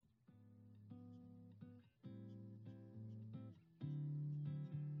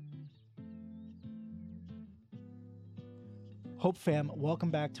Hope fam, welcome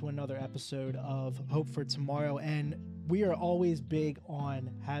back to another episode of Hope for Tomorrow. And we are always big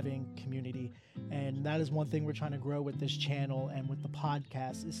on having community. And that is one thing we're trying to grow with this channel and with the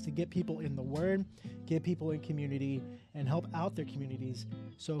podcast is to get people in the word, get people in community, and help out their communities.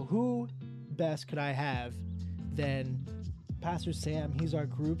 So who best could I have than Pastor Sam? He's our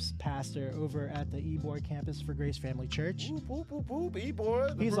group's pastor over at the Ybor campus for Grace Family Church. Whoop, whoop, whoop, whoop.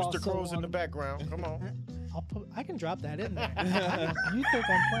 Ybor. The He's rooster also crows in on- the background. Come on. I can drop that in there. You think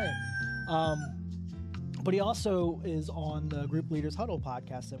I'm playing. But he also is on the Group Leaders Huddle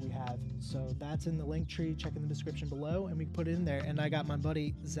podcast that we have. So that's in the link tree. Check in the description below, and we put it in there. And I got my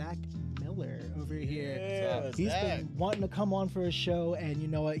buddy Zach Miller over here. Yeah, He's Zach. been wanting to come on for a show, and you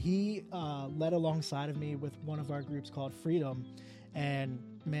know what? He led alongside of me with one of our groups called Freedom. And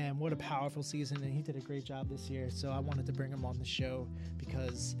man, what a powerful season. And he did a great job this year. So I wanted to bring him on the show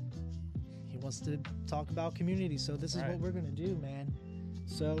because he wants to talk about community. So this is Right. what we're going to do, man.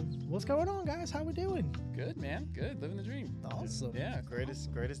 So what's going on, guys? How we doing? Good, man. Good. Living the dream. Awesome. Yeah.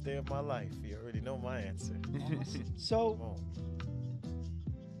 Greatest day of my life. You already know my answer. Awesome. So Come on.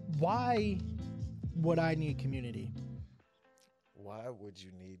 why would I need community? Why would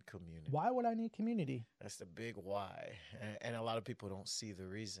you need community? Why would I need community? That's the big why. And a lot of people don't see the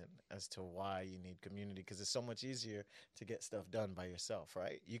reason as to why you need community because it's so much easier to get stuff done by yourself,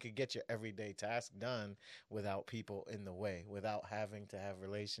 right? You could get your everyday task done without people in the way, without having to have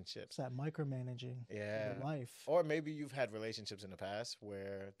relationships. It's that micromanaging Yeah. your life. Or maybe you've had relationships in the past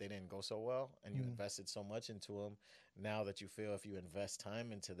where they didn't go so well and you Mm. invested so much into them. Now that you feel if you invest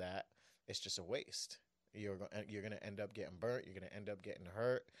time into that, it's just a waste. You're going to end up getting burnt. You're going to end up getting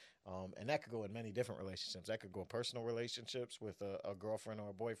hurt. And that could go in many different relationships. That could go in personal relationships with a girlfriend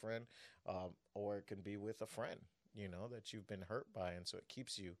or a boyfriend, or it can be with a friend, you know, that you've been hurt by. And so it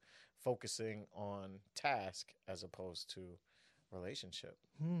keeps you focusing on task as opposed to relationship.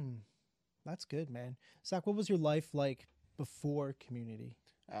 That's good, man. Zach, what was your life like before community?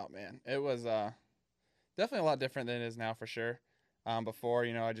 Oh man, it was definitely a lot different than it is now for sure. Before,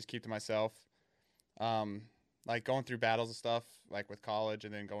 I just keep to myself. Like going through battles and stuff, like with college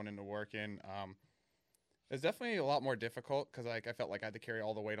and then going into working. It's definitely a lot more difficult because I felt like I had to carry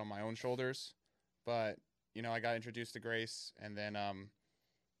all the weight on my own shoulders. But I got introduced to Grace, and then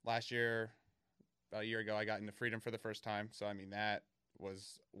last year, about a year ago, I got into Freedom for the first time. So I mean that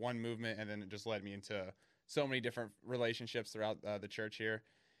was one movement, and then it just led me into so many different relationships throughout the church here.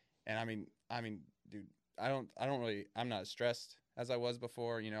 And I mean, dude, I'm not as stressed as I was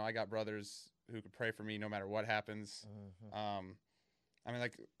before. I got brothers who could pray for me no matter what happens. I mean,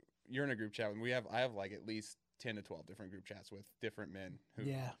 like you're in a group chat, and I have like at least 10 to 12 different group chats with different men who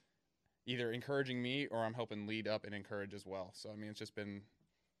either encouraging me or I'm helping lead up and encourage as well. So I mean, it's just been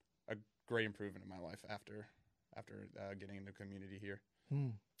a great improvement in my life after getting into community here.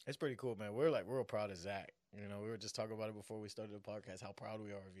 It's pretty cool, man. We're like real proud of Zach. We were just talking about it before we started the podcast, how proud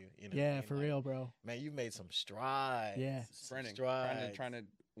we are of you. Yeah, for real, bro. Man, you made some strides. Yeah. Sprinting, Strides. trying to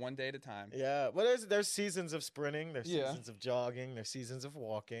one day at a time. Yeah, well, there's seasons of sprinting, there's Yeah. seasons of jogging, there's seasons of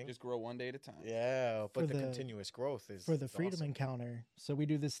walking. Just grow one day at a time. Yeah, but For the the- continuous growth is For the is Freedom awesome. Encounter. So we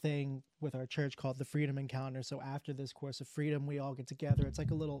do this thing with our church called the Freedom Encounter. So after this course of freedom, we all get together. It's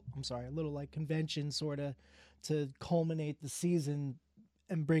like a little like convention sort of to culminate the season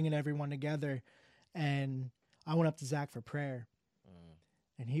and bringing everyone together. And I went up to Zach for prayer.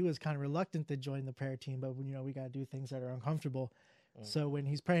 And he was kind of reluctant to join the prayer team, but we got to do things that are uncomfortable. So when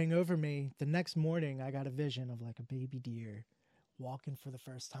he's praying over me, the next morning I got a vision of like a baby deer walking for the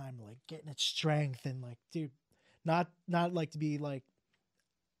first time, like getting its strength and like, dude, not like to be like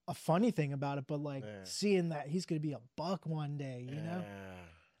a funny thing about it, but like Yeah. seeing that he's going to be a buck one day, you know?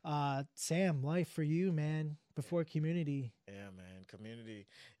 Yeah. Sam, life for you, man, before community. Yeah, man.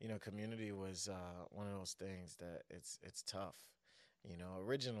 Community was one of those things that it's tough.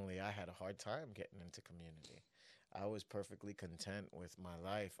 Originally I had a hard time getting into community. I was perfectly content with my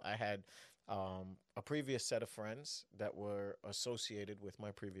life. I had a previous set of friends that were associated with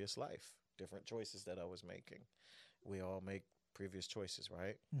my previous life, different choices that I was making. We all make previous choices,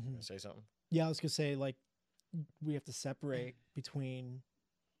 right? You gonna say something? Yeah, I was going to say, like, we have to separate between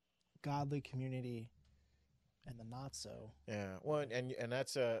godly community and the not so. Yeah, well, and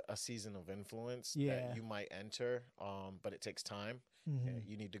that's a season of influence Yeah. that you might enter, but it takes time.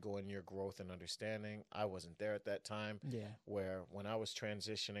 You need to go in your growth and understanding. I wasn't there at that time. Yeah. Where when I was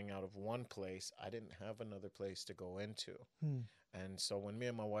transitioning out of one place, I didn't have another place to go into. And so when me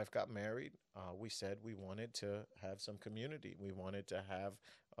and my wife got married, we said we wanted to have some community. We wanted to have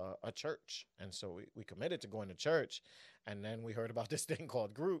a church. And so we committed to going to church. And then we heard about this thing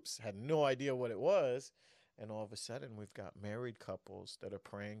called groups, had no idea what it was. And all of a sudden, we've got married couples that are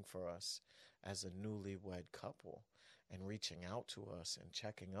praying for us as a newlywed couple and reaching out to us and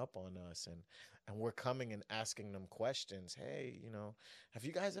checking up on us. And we're coming and asking them questions. Hey, have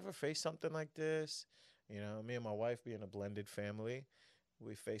you guys ever faced something like this? Me and my wife being a blended family,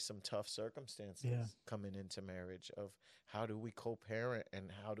 we face some tough circumstances coming into marriage of how do we co-parent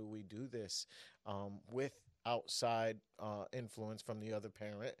and how do we do this with outside influence from the other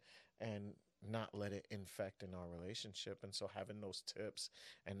parent and not let it infect in our relationship. And so having those tips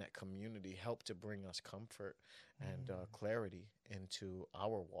and that community help to bring us comfort and clarity into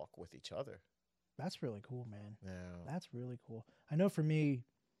our walk with each other. That's really cool, man. Yeah. That's really cool. I know for me,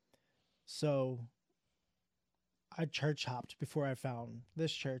 so I church hopped before I found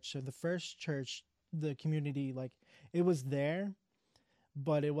this church. So the first church, the community, like it was there,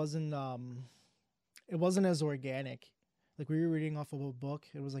 but it wasn't as organic. Like we were reading off of a book.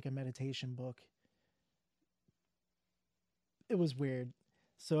 It was like a meditation book. It was weird.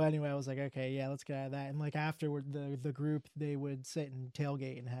 So anyway, I was like, okay, yeah, let's get out of that. And like afterward, the group, they would sit and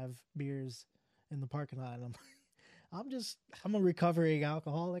tailgate and have beers in the parking lot. And I'm a recovering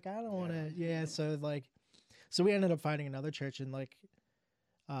alcoholic. I don't want to, so we ended up finding another church. And like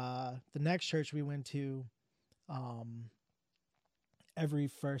the next church we went to, every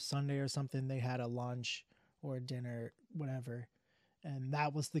first Sunday or something, they had a lunch or a dinner, whatever. And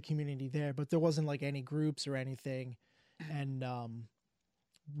that was the community there, but there wasn't like any groups or anything. And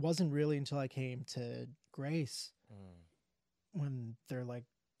wasn't really until I came to Grace when they're like,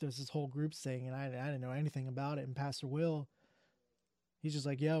 there's this whole group thing, and I didn't know anything about it. And Pastor Will, he's just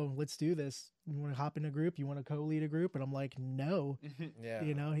like, yo, let's do this. You want to hop in a group? You want to co-lead a group? And I'm like, no. Yeah.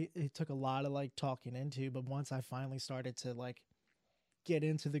 He took a lot of like talking into, but once I finally started to like get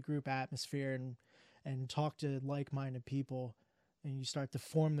into the group atmosphere and talk to like-minded people, and you start to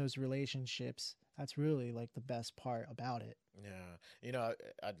form those relationships, that's really like the best part about it. Yeah.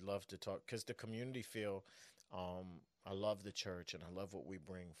 I'd love to talk because the community feel, I love the church and I love what we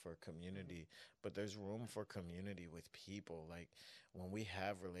bring for community, but there's room for community with people. Like when we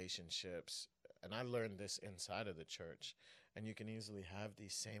have relationships, and I learned this inside of the church, and you can easily have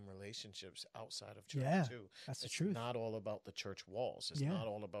these same relationships outside of church too. That's the It's truth. not all about the church walls. It's not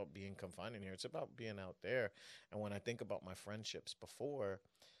all about being confined in here. It's about being out there. And when I think about my friendships before,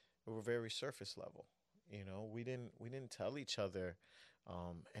 we were very surface level. We didn't tell each other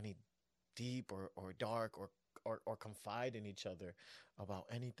any deep or dark or confide in each other about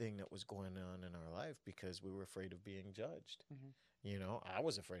anything that was going on in our life because we were afraid of being judged. I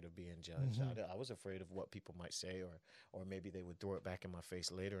was afraid of being judged. I was afraid of what people might say, or maybe they would throw it back in my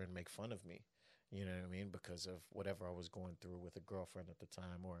face later and make fun of me. You know what I mean? Because of whatever I was going through with a girlfriend at the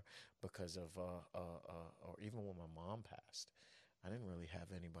time, or because of, or even when my mom passed, I didn't really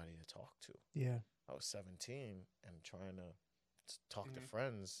have anybody to talk to. Yeah. I was 17 and trying to talk to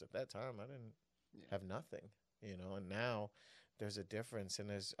friends. At that time, I didn't have nothing, and now there's a difference. And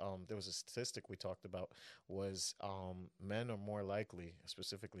there was a statistic we talked about was men are more likely,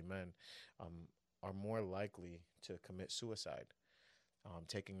 specifically men, are more likely to commit suicide,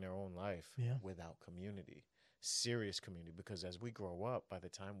 taking their own life without community, serious community. Because as we grow up, by the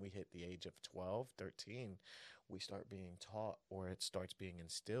time we hit the age of 12, 13, we start being taught, or it starts being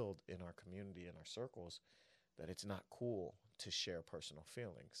instilled in our community, in our circles, that it's not cool to share personal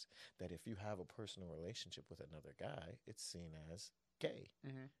feelings. That if you have a personal relationship with another guy, it's seen as gay.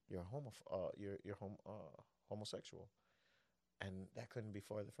 You're homosexual, and that couldn't be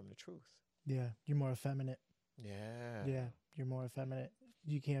farther from the truth. Yeah, you're more effeminate. Yeah, you're more effeminate.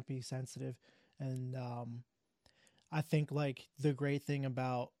 You can't be sensitive. And I think like the great thing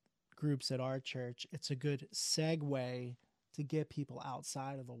about groups at our church, it's a good segue to get people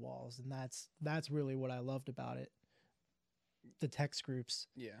outside of the walls, and that's really what I loved about it. The text groups,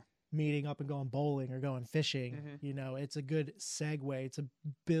 meeting up and going bowling or going fishing, it's a good segue to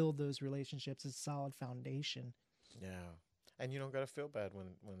build those relationships. It's a solid foundation. Yeah, and you don't gotta feel bad when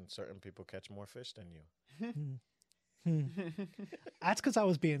certain people catch more fish than you. That's because I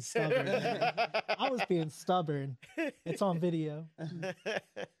was being stubborn. I was being stubborn. It's on video.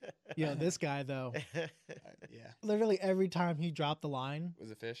 This guy though, literally every time he dropped the line Was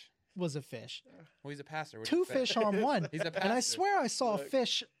it fish? was a fish. Well, he's a pastor. What do Two you expect? fish on one. He's a pastor. And I swear I saw a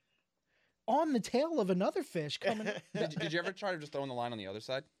fish on the tail of another fish coming. Did you ever try to just throwing the line on the other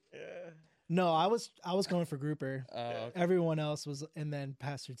side? Yeah. No, I was going for grouper. Okay. Everyone else was, and then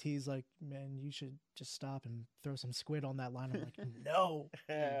Pastor T's like, man, you should just stop and throw some squid on that line. I'm like, no.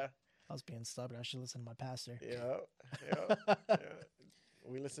 Yeah. I was being stubborn. I should listen to my pastor. Yeah.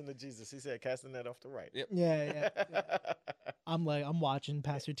 We listen to Jesus. He said, casting that off the right. Yep. Yeah. I'm watching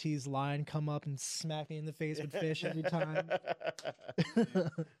Pastor T's line come up and smack me in the face with fish every time.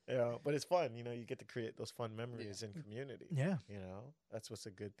 Yeah, but it's fun. You get to create those fun memories in community. Yeah. That's what's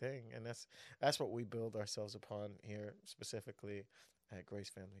a good thing, and that's what we build ourselves upon here, specifically at Grace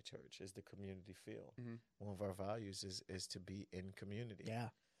Family Church, is the community feel. Mhm. One of our values is to be in community. Yeah.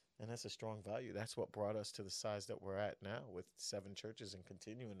 And that's a strong value. That's what brought us to the size that we're at now with 7 churches and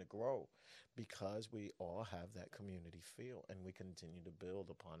continuing to grow, because we all have that community feel and we continue to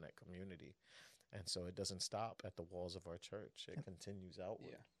build upon that community. And so it doesn't stop at the walls of our church. It continues outward.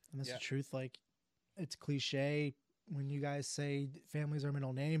 Yeah. And that's Yeah. the truth. Like, it's cliche when you guys say family's our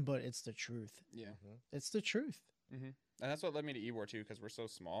middle name, but it's the truth. Yeah. Mhm. It's the truth. Mm-hmm. And that's what led me to Ybor too, because we're so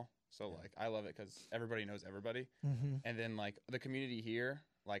small. So Yeah. like I love it because everybody knows everybody, Mm-hmm. and then like the community here,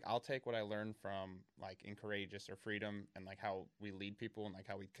 like I'll take what I learned from like in Courageous or Freedom, and like how we lead people and like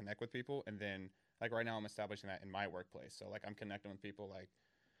how we connect with people, and then like right now I'm establishing that in my workplace. So like I'm connecting with people, like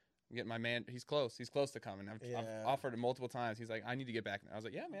I'm getting my man. He's close to coming. I've Yeah. offered it multiple times. He's like, I need to get back. I was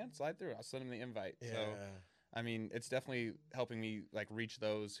like, yeah, man, slide through. I'll send him the invite. Yeah. So I mean, it's definitely helping me like reach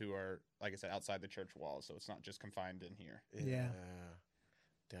those who are, like I said, outside the church walls. So it's not just confined in here. Yeah.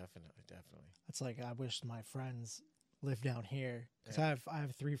 Definitely. It's like, I wish my friends lived down here, because Yeah. I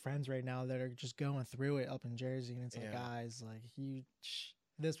have 3 friends right now that are just going through it up in Jersey, and it's like, Yeah. guys, like,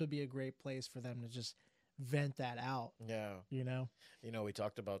 this would be a great place for them to just vent that out. Yeah. We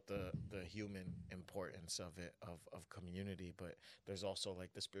talked about the human importance of it, of community, but there's also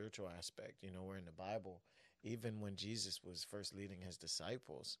like the spiritual aspect. We're in the Bible. Even when Jesus was first leading his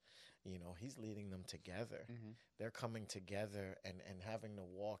disciples, he's leading them together. Mm-hmm. They're coming together and having to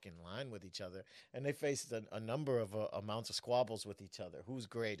walk in line with each other. And they faced a number of amounts of squabbles with each other. Who's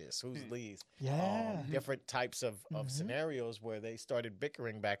greatest? Who's least? Yeah. Different types of Mhm. scenarios where they started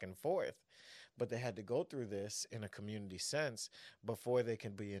bickering back and forth. But they had to go through this in a community sense before they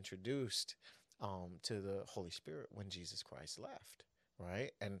can be introduced to the Holy Spirit when Jesus Christ left.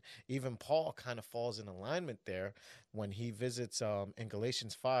 Right. And even Paul kind of falls in alignment there when he visits in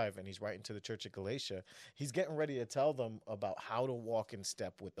Galatians 5, and he's writing to the church of Galatia. He's getting ready to tell them about how to walk in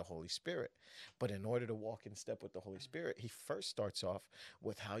step with the Holy Spirit. But in order to walk in step with the Holy Spirit, he first starts off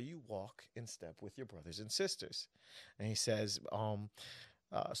with how you walk in step with your brothers and sisters. And he says,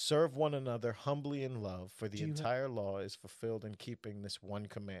 serve one another humbly in love, for the Do you ha- entire law is fulfilled in keeping this one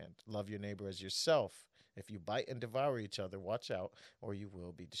command: love your neighbor as yourself. If you bite and devour each other, watch out, or you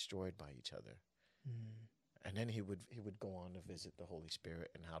will be destroyed by each other. Mm. And then he would go on to visit the Holy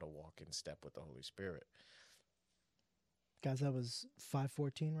Spirit and how to walk in step with the Holy Spirit. Guys, that was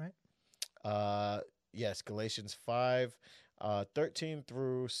 5:14, right? Yes, Galatians 5, 13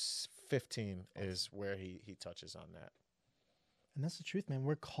 through 15 is where he touches on that. And that's the truth, man.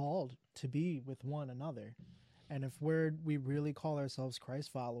 We're called to be with one another. And if we really call ourselves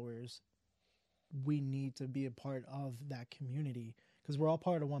Christ followers, we need to be a part of that community, because we're all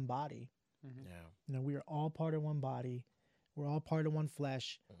part of one body. Mm-hmm. Yeah. We are all part of one body. We're all part of one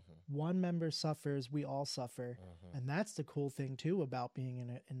flesh. Mm-hmm. One member suffers, we all suffer. Mm-hmm. And that's the cool thing too about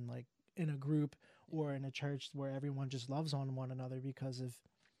being in a group or in a church where everyone just loves on one another, because if,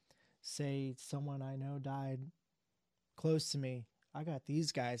 say, someone I know died close to me, I got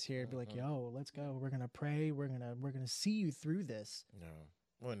these guys here to be like, yo, let's go. We're gonna pray. We're gonna see you through this. No.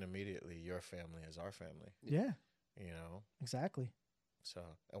 Well, and immediately your family is our family. Yeah, exactly. So,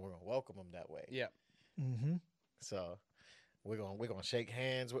 and we're gonna welcome them that way. Yeah. Mm-hmm. So, we're gonna shake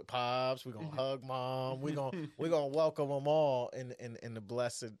hands with pops. We're gonna hug mom. We're gonna welcome them all in the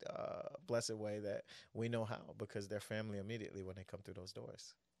blessed way that we know how, because they're family immediately when they come through those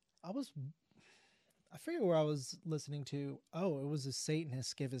doors. I forget where I was listening to. Oh, it was a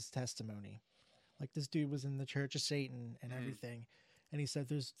Satanist give his testimony. Like, this dude was in the Church of Satan and everything. And he said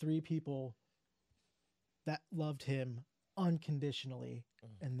there's 3 people that loved him unconditionally,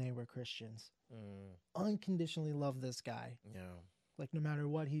 and they were Christians. Unconditionally loved this guy. Yeah. Like, no matter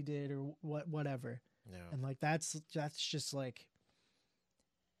what he did or whatever. Yeah. And like, that's just like,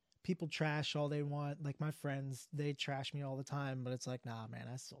 people trash all they want. Like, my friends, they trash me all the time, but it's like, nah, man,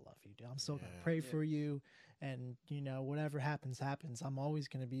 I still love you, dude. I'm still gonna pray for you, and whatever happens. I'm always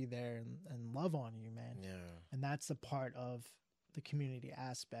gonna be there and love on you, man. Yeah. And that's a part of the community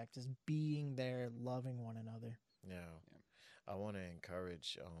aspect, is being there, loving one another. Yeah. I want to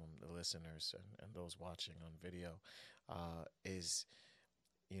encourage the listeners and those watching on video, is,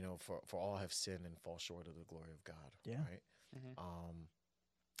 for all have sinned and fall short of the glory of God. Yeah. Right. Mm-hmm.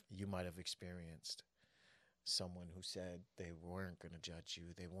 You might have experienced someone who said they weren't going to judge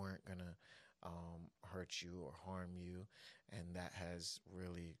you, they weren't going to hurt you or harm you, and that has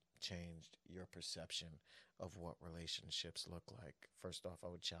really changed your perception of what relationships look like? First off, I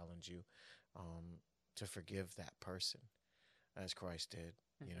would challenge you to forgive that person as Christ did,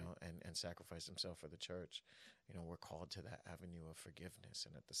 you know, and sacrifice himself for the church. You know, we're called to that avenue of forgiveness.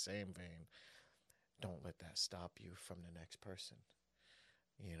 And at the same vein, don't let that stop you from the next person.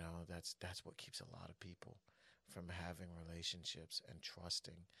 You know, that's what keeps a lot of people from having relationships and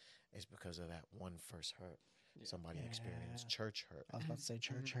trusting, is because of that one first hurt. Yeah. Somebody Yeah. experienced church hurt. I was about to say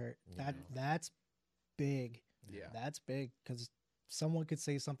church hurt. You That know. that's big. Yeah. That's big because someone could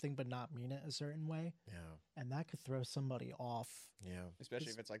say something but not mean it a certain way, Yeah, and that could throw somebody off. yeah, Especially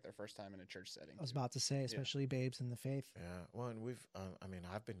Just- if it's like their first time in a church setting. I was too. about to say, especially babes in the faith. yeah. Well, and we've, I mean,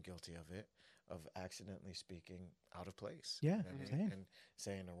 I've been guilty of it, of accidentally speaking out of place. Yeah, You know what I mean? same. And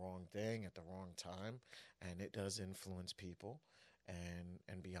saying the wrong thing at the wrong time, and it does influence people.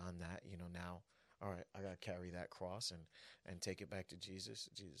 And beyond that, you know, now, all right, I gotta carry that cross and take it back to Jesus.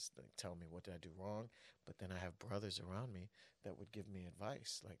 Jesus, like, tell me, what did I do wrong? But then I have brothers around me that would give me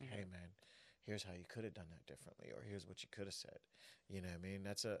advice, like, hey man, here's how you could have done that differently, or here's what you could have said. You know what I mean?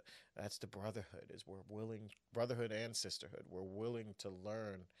 That's the brotherhood, is we're willing, brotherhood and sisterhood, we're willing to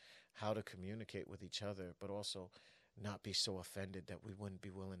learn how to communicate with each other, but also not be so offended that we wouldn't be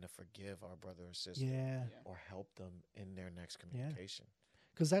willing to forgive our brother or sister Yeah, or help them in their next communication.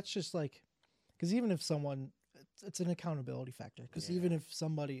 because that's just like, because even if someone, it's an accountability factor. Because Yeah. even if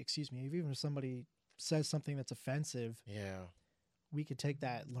somebody, excuse me, even if somebody says something that's offensive, Yeah, we could take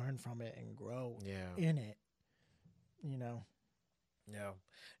that, learn from it, and grow yeah, in it. You know, yeah,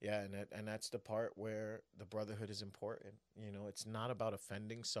 yeah, and that's the part where the brotherhood is important. You know, it's not about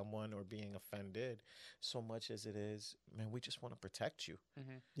offending someone or being offended so much as it is, man, we just want to protect you.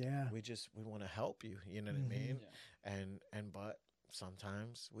 yeah, We want to help you. You know what Mhm. I mean? Yeah. But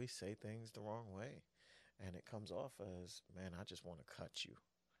sometimes we say things the wrong way, and it comes off as, man, I just want to cut you,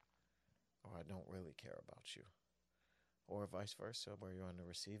 or I don't really care about you, or vice versa, where you're on the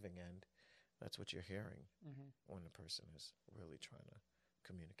receiving end. That's what you're hearing when the person is really trying to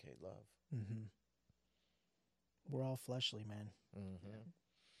communicate love. hmm we're all fleshly, man. Mm-hmm.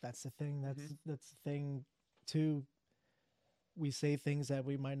 That's the thing. That's the thing too. We say things that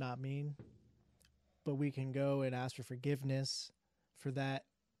we might not mean, but we can go and ask for forgiveness for that,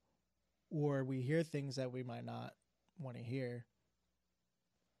 or we hear things that we might not want to hear.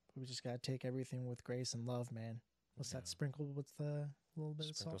 We just gotta take everything with grace and love, man. What's Yeah. that? Sprinkle with the little bit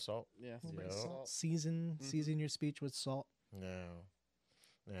of Sprinkle salt. salt. Yeah. Little bit of Yeah. salt. Season your speech with salt. No.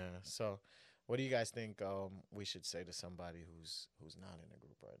 Yeah. So, what do you guys think we should say to somebody who's not in a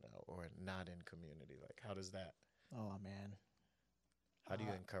group right now or not in community? Like, how does that? Oh man, How do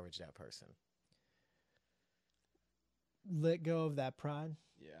you Uh, encourage that person? let go of that pride.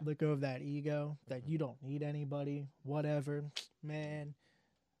 Yeah. Let go of that ego. That Mhm. you don't need anybody. Whatever, man.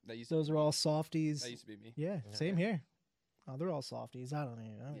 That used Those to are be all me. softies. That used to be me. Yeah, Yeah. same here. Oh, they're all softies. I don't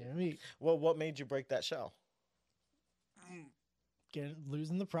even. Yeah. I mean, Well, what made you break that shell?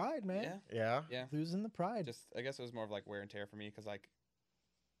 losing the pride, man. Yeah. Yeah. Yeah. Losing the pride. Just I guess it was more of like wear and tear for me because like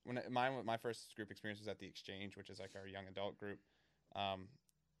my first group experience was at the Exchange, which is like our young adult group.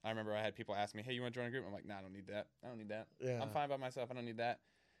 I remember I had people ask me, "Hey, you want to join a group?" I'm like, "Nah, I don't need that. I don't need that. Yeah. I'm fine by myself. I don't need that."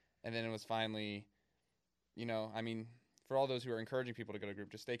 And then it was finally, you know, I mean, for all those who are encouraging people to go to a group,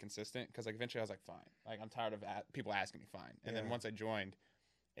 just stay consistent because like eventually I was like, fine. Like I'm tired of people asking me, fine. And then Yeah. once I joined,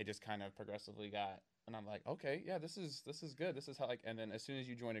 it just kind of progressively got, and I'm like, okay, yeah, this is good. This is how like, and then as soon as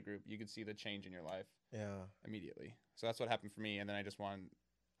you join a group, you could see the change in your life Yeah. immediately. So that's what happened for me. And then I just wanted,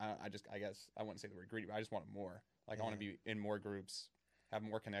 I guess I wouldn't say the word greedy, but I just wanted more. Like I want to Yeah. be in more groups, have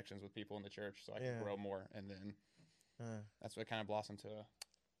more connections with people in the church so I can Yeah. grow more. And then Uh, that's what kind of blossomed to.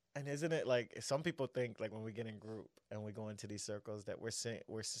 and isn't it like some people think like when we get in group and we go into these circles that we're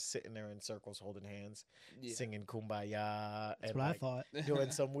sitting there in circles holding hands, singing kumbaya That's and what I like thought.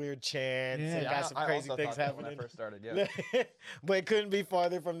 doing some weird chants Yeah. and got some crazy things when I happening. first started. Yeah. But it couldn't be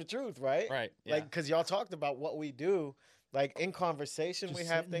farther from the truth, right? Right. Yeah. Like, because y'all talked about what we do. Like in conversation, Just we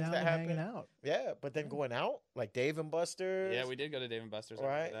have sitting things down that and hanging happen. out. Yeah, but then going out, like Dave and Buster's. yeah, we did go to Dave and Buster's. I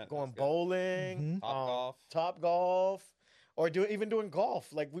remember Right, that. That going was good. bowling, Mhm. Topgolf. Top golf, or even doing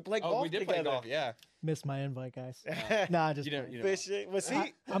golf. Like we play Oh, golf we did together. play golf. Yeah. Missed my invite, guys. Nah, just You don't. playing. You know. Fishing. Well,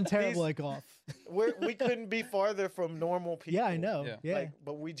 see, I'm terrible these- at golf. we couldn't be farther from normal people. Yeah, I know. Yeah. Yeah. Like,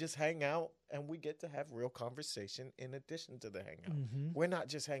 but we just hang out and we get to have real conversation in addition to the hangout. Mhm. We're not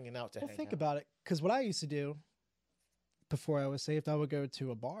just hanging out to Well, hang think out. about it. Because what I used to do before I was saved, I would go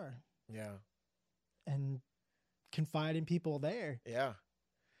to a bar Yeah, and confide in people there. yeah.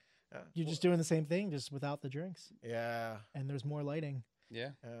 You're just doing the same thing, just without the drinks. Yeah, And there's more lighting.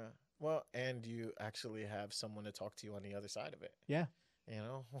 Yeah. yeah. Well, and you actually have someone to talk to you on the other side of it. Yeah. You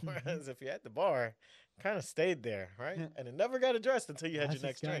know, whereas if you're at the bar, kind of stayed there, right? And it never got addressed until you had Why your is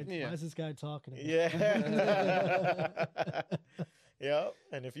next this guy, drink. Yeah. Why is this guy talking to me? Yeah. Yep.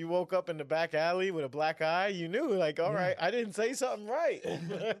 And if you woke up in the back alley with a black eye, you knew, like, all Yeah. right, I didn't say something right.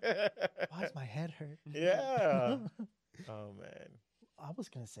 Why does my head hurt? Yeah. Oh, man. I was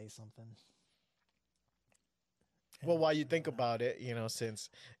gonna say something. Well, while you think about it, you know,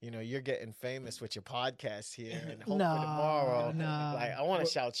 since, you know, you're getting famous with your podcast here and hope for tomorrow, Nah. like, I want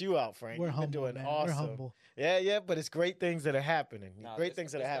to shout you out, Frank. We're You've humble, been doing man. awesome. We're humble. Yeah, but it's great things that are happening. Nah, Great this-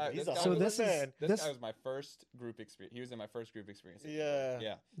 things that this are guy- happening. He's this a guy- So humble this is- man. This guy This- was my first group experience. He was in my first group experience. Yeah.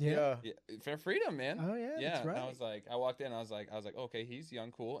 Yeah. Yeah. Yeah. For freedom, man. Oh yeah. Yeah. That's right. And I was like, I walked in, I was like, okay, he's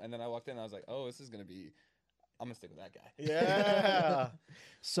young, cool. And then I walked in, I was like, oh, this is gonna be, I'm gonna stick with that guy. Yeah.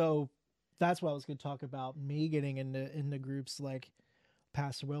 So that's what I was going to talk about. Me getting into groups, like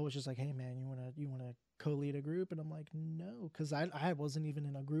Pastor Will was just like, "Hey man, you wanna co-lead a group?" And I'm like, "No," because I wasn't even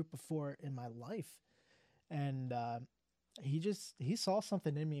in a group before in my life, and he saw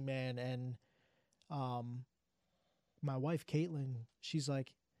something in me, man. And my wife Caitlin, she's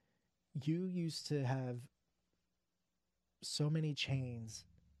like, "You used to have so many chains.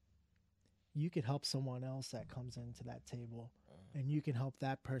 You could help someone else that comes into that table." And you can help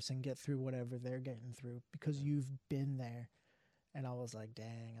that person get through whatever they're getting through because you've been there. And I was like,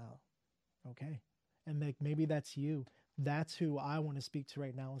 dang, okay. And like, maybe that's you. That's who I want to speak to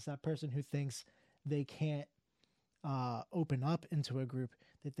right now, is that person who thinks they can't open up into a group,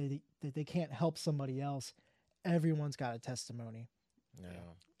 that they can't help somebody else. Everyone's got a testimony. Yeah.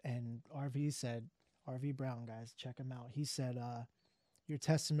 And RV Brown, guys, check him out. He said, your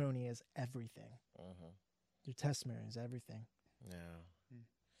testimony is everything. Mhm. Your testimony is everything. Yeah.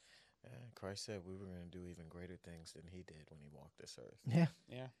 Yeah. Christ said we were going to do even greater things than he did when he walked this earth. Yeah.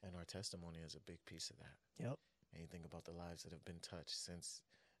 Yeah. And our testimony is a big piece of that. Yep. And you think about the lives that have been touched since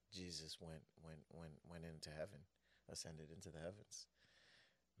Jesus went into heaven, ascended into the heavens.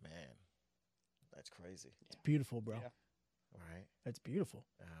 Man, that's crazy. It's beautiful, bro. Yeah. Right? It's beautiful.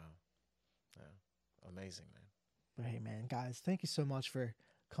 Yeah. Amazing, man. But hey, man, guys, thank you so much for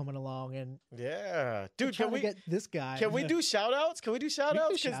coming along. And Yeah. Dude, trying can to we get this guy? can we do shout outs? Can we do shout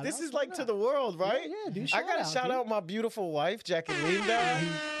outs? do Because this shout-outs. is Why like to not? the world, right? Yeah, do I gotta shout out my beautiful wife, Jackie Linda,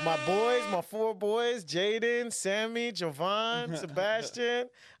 my boys, my 4 boys, Jaden, Sammy, Jovan, Sebastian.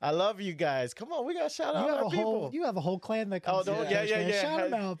 I love you guys. Come on, we gotta shout out our people. You have a whole clan that comes. Oh, to the yeah, church, yeah, man. yeah. Shout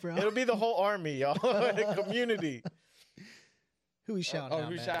them out, bro. It'll be the whole army, y'all. Community. Who we shouting out?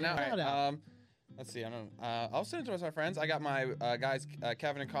 who's man? shouting out? Shout Alright, let's see. I don't. I'll send it to my friends. I got my guys,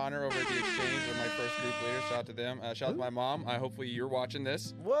 Kevin and Connor over at the Exchange. They're my first group leaders. Shout out to them. Shout out to my mom. Hopefully you're watching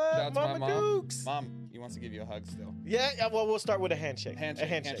this. What? Shout out to my Mama mom. Dukes. Mom, he wants to give you a hug still. Yeah, well, we'll start with a handshake.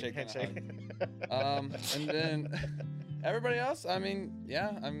 Handshake, Handshake. And then everybody else. I mean,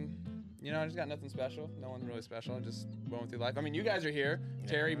 yeah, I just got nothing special. No one's really special. I'm just going through life. I mean, you guys are here.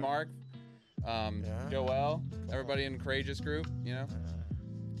 Terry, Yeah. Mark, Joel, everybody in the Courageous group.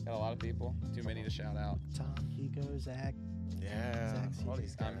 Got a lot of people. Too many to shout out. Tom, Hiko, Zach, Yeah. Zach, All CJ.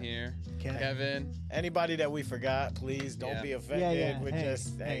 these guys. I'm here. Kevin. Kevin. Anybody that we forgot, please don't Yeah. be offended. Yeah. We're Hey,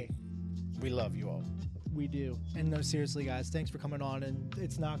 just, hey, we love you all. We do. And no, seriously, guys, thanks for coming on. And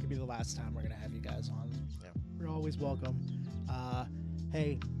it's not going to be the last time we're going to have you guys on. Yeah. You're always welcome.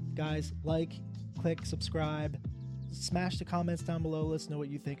 Hey, guys, click, subscribe, smash the comments down below. Let us know what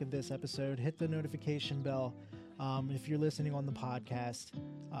you think of this episode. Hit the notification bell. If you're listening on the podcast,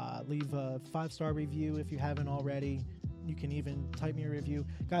 leave a 5-star review if you haven't already. You can even type me a review.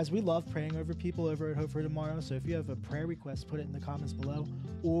 Guys, we love praying over people over at Hope for Tomorrow. So if you have a prayer request, put it in the comments below.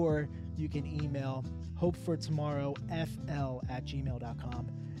 Or you can email hopefortomorrowfl@gmail.com.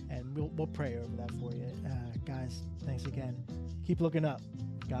 And we'll pray over that for you. Guys, thanks again. Keep looking up.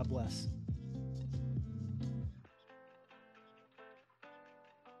 God bless.